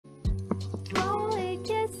Only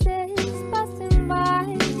kisses passing by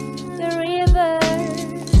the river.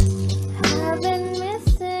 I've been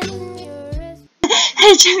missing your.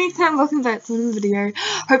 Hey Jammies, and welcome back to another video.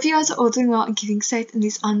 Hope you guys are all doing well and keeping safe in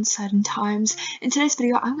these uncertain times. In today's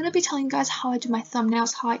video, I'm going to be telling you guys how I do my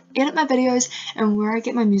thumbnails, how I edit my videos, and where I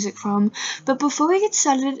get my music from. But before we get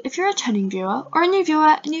started, if you're a returning viewer or a new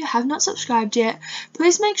viewer and you have not subscribed yet,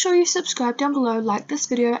 please make sure you subscribe down below, like this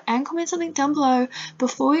video, and comment something down below.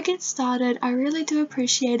 Before we get started, I really do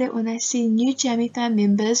appreciate it when I see new Jammy fan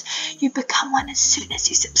members. You become one as soon as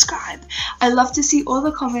you subscribe. I love to see all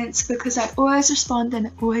the comments because I always respond and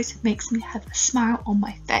it always makes me have a smile on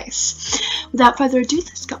my face. Without further ado,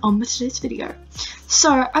 let's get on with today's video.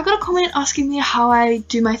 So I got a comment asking me how I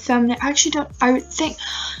do my thumbnail. I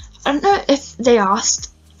don't know if they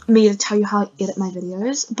asked me to tell you how I edit my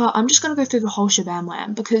videos, but I'm just gonna go through the whole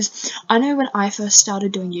shabam because I know when I first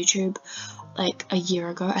started doing YouTube like a year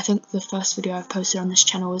ago, I think the first video I've posted on this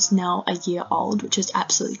channel is now a year old, which is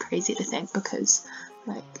absolutely crazy to think because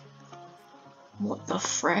like what the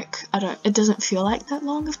frick, it doesn't feel like that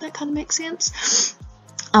long, if that kind of makes sense.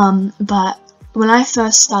 But when I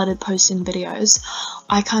first started posting videos,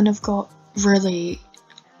 I kind of got really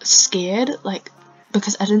scared, like,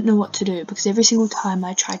 because I didn't know what to do, because every single time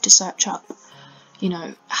I tried to search up, you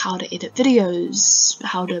know, how to edit videos,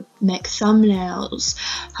 how to make thumbnails,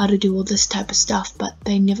 how to do all this type of stuff, but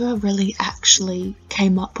they never really actually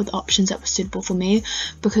came up with options that were suitable for me,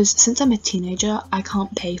 because since I'm a teenager, I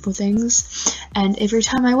can't pay for things, and every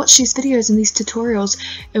time I watch these videos and these tutorials,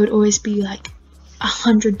 it would always be like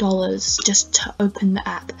 $100 just to open the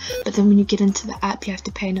app, but then when you get into the app you have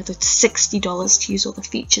to pay another $60 to use all the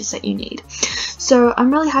features that you need. So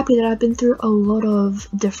I'm really happy that I've been through a lot of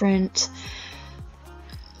different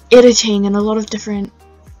editing and a lot of different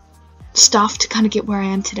stuff to kind of get where I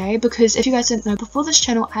am today, because if you guys didn't know, before this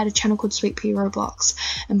channel I had a channel called Sweet Pea Roblox,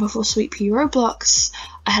 and before Sweet Pea Roblox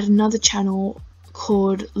I had another channel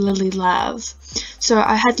called Lily Lav. So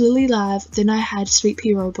I had Lily Lav, then I had Sweet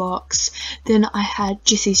Pea Roblox, then I had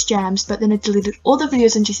Jesse's Jams, but then I deleted all the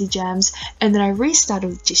videos on Jesse's Jams, and then I restarted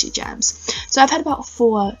with Jesse's Jams. So I've had about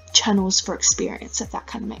 4 channels for experience, if that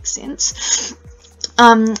kind of makes sense.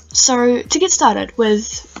 So to get started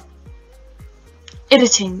with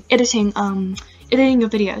editing your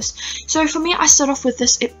videos. So for me, I start off with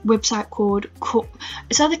this website called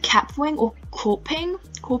it's either Capwing or Corping.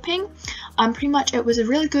 Pretty much it was a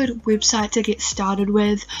really good website to get started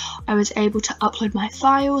with. I was able to upload my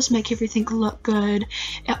files, make everything look good.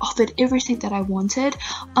 It offered everything that I wanted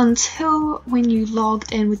until when you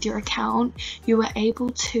logged in with your account, you were able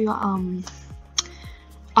to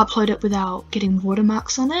upload it without getting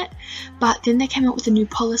watermarks on it, but then they came out with a new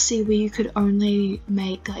policy where you could only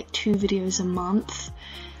make like 2 videos a month,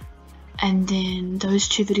 and then those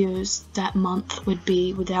 2 videos that month would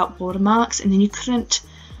be without watermarks, and then you couldn't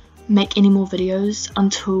make any more videos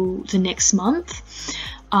until the next month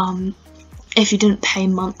if you didn't pay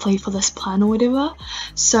monthly for this plan or whatever.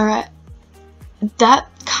 So that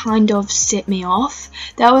kind of set me off.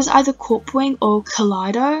 That was either Corpwing or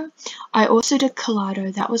Kaleido. I also did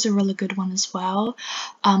Kaleido, that was a really good one as well,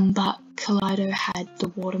 but Kaleido had the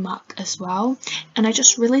watermark as well, and I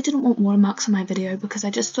just really didn't want watermarks on my video because I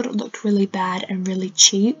just thought it looked really bad and really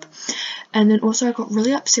cheap. And then also I got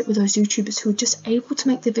really upset with those YouTubers who were just able to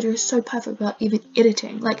make their videos so perfect without even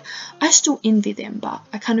editing. Like, I still envy them, but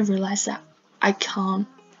I kind of realized that I can't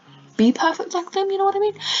be perfect like them, you know what I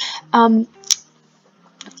mean?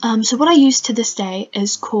 So what I use to this day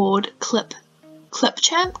is called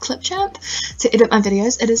Clipchamp to edit my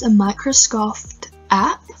videos. It is a Microsoft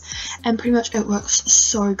app, and pretty much it works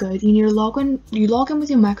so good. You need to log in with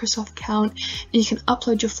your Microsoft account, and you can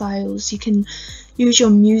upload your files, you can use your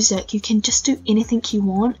music, you can just do anything you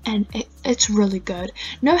want, and it's really good.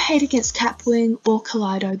 No hate against Capwing or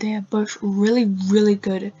Kaleido, they are both really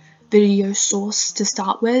good video source to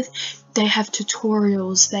start with. They have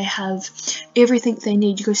tutorials, they have everything they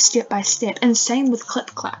need, you go step by step, and same with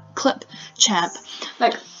Clipchamp.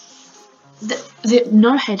 Like,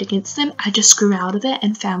 no hate against them, I just grew out of it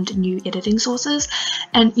and found new editing sources,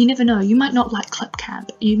 and you never know, you might not like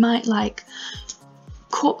Clipchamp, you might like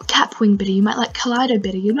Capwing better, you might like Kaleido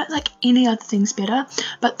better, you might like any other things better,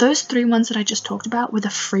 but those 3 ones that I just talked about were the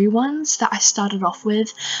free ones that I started off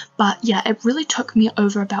with. But yeah, it really took me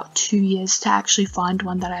over about 2 years to actually find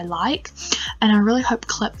one that I like, and I really hope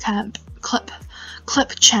Clipchamp,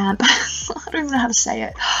 I don't even know how to say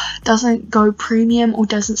it, doesn't go premium or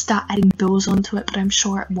doesn't start adding bills onto it, but I'm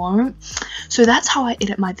sure it won't. So that's how I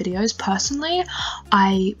edit my videos personally.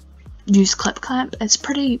 I use Clipchamp.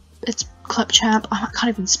 It's Clipchamp, I can't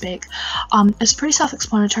even speak. It's pretty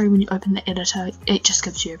self-explanatory. When you open the editor, it just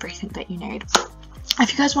gives you everything that you need.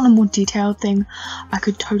 If you guys want a more detailed thing, I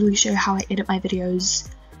could totally show how I edit my videos,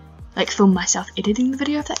 like film myself editing the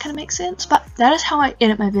video, if that kind of makes sense. But that is how I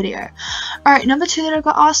edit my video. Alright, number 2 that I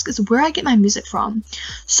got asked is where I get my music from.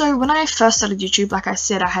 So when I first started YouTube, like I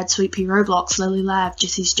said, I had Sweet Pea Roblox, Lily Lav,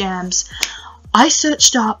 Jesse's Jams. I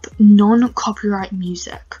searched up non-copyright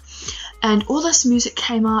music, and all this music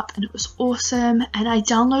came up, and it was awesome, and I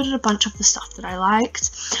downloaded a bunch of the stuff that I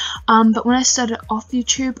liked. But when I started off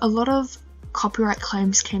YouTube, a lot of copyright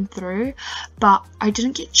claims came through, but I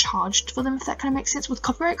didn't get charged for them, if that kind of makes sense. With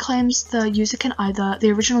copyright claims, the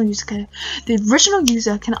original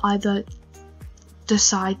user can either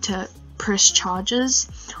decide to press charges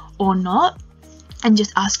or not, and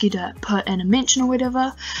just ask you to put in a mention or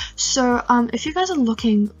whatever. So if you guys are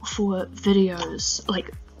looking for videos,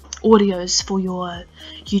 like audios for your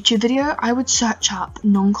YouTube video, I would search up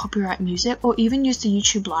non-copyright music, or even use the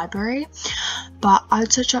YouTube library. But I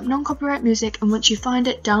would search up non-copyright music, and once you find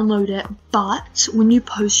it, download it. But when you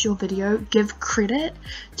post your video, give credit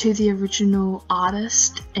to the original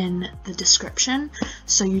artist in the description,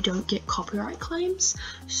 so you don't get copyright claims.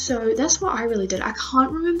 So that's what I really did. I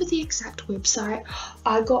can't remember the exact website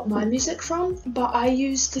I got my music from, but I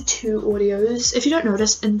used the 2 audios. If you don't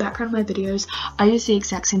notice, in the background of my videos, I use the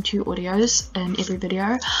exact same 2 audios in every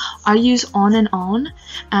video. I use On and On,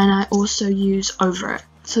 and I also use Over It.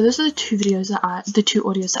 So those are the 2 audios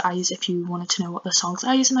that I use if you wanted to know what the songs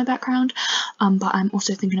I use in my background. But I'm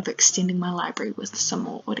also thinking of extending my library with some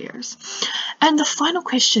more audios. And the final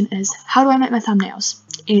question is, how do I make my thumbnails?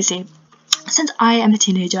 Easy. Since I am a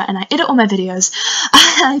teenager and I edit all my videos,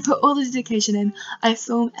 I put all the dedication in, I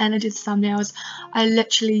film and I do the thumbnails, I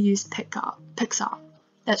literally use Pixar.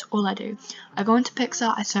 That's all I do. I go into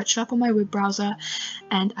Pixar, I search it up on my web browser,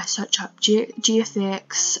 and I search up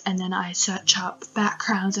GFX, and then I search up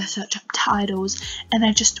backgrounds, I search up titles, and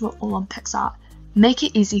I just do it all on Pixar. Make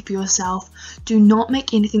it easy for yourself. Do not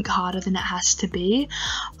make anything harder than it has to be.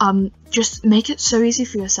 Just make it so easy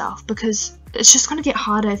for yourself, because it's just going to get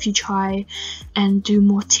harder if you try and do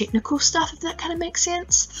more technical stuff, if that kind of makes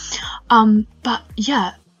sense. But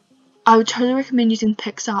yeah, I would totally recommend using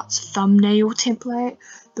Pixar's thumbnail template,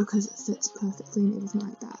 because it fits perfectly and everything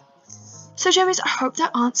like that. So Jammies, I hope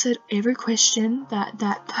that answered every question that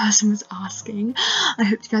that person was asking. I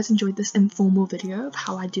hope you guys enjoyed this informal video of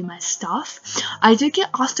how I do my stuff. I did get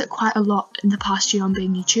asked it quite a lot in the past year on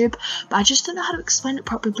being YouTube, but I just didn't know how to explain it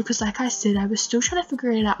properly, because like I said, I was still trying to figure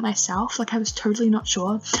it out myself. Like, I was totally not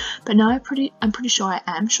sure, but now I'm pretty sure I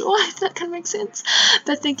am sure, if that kind of makes sense.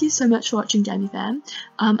 But thank you so much for watching, Jammy fam.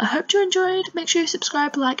 I hope you enjoyed. Make sure you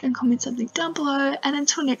subscribe, like, and comment something down below, and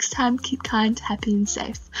until next time, keep kind, happy, and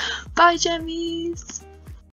safe. Bye, Jammies!